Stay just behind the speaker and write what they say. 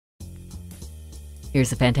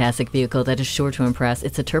Here's a fantastic vehicle that is sure to impress.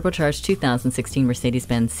 It's a turbocharged 2016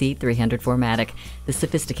 Mercedes-Benz C300 4MATIC. This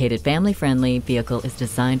sophisticated, family-friendly vehicle is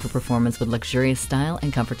designed for performance with luxurious style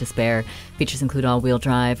and comfort to spare. Features include all-wheel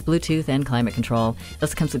drive, Bluetooth, and climate control. It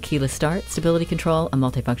also comes with keyless start, stability control, a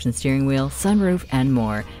multifunction steering wheel, sunroof, and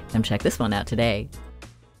more. Come check this one out today.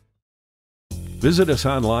 Visit us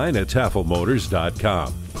online at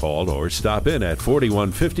tafelmotors.com. Call or stop in at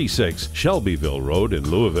 4156 Shelbyville Road in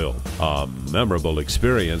Louisville. A memorable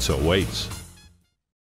experience awaits.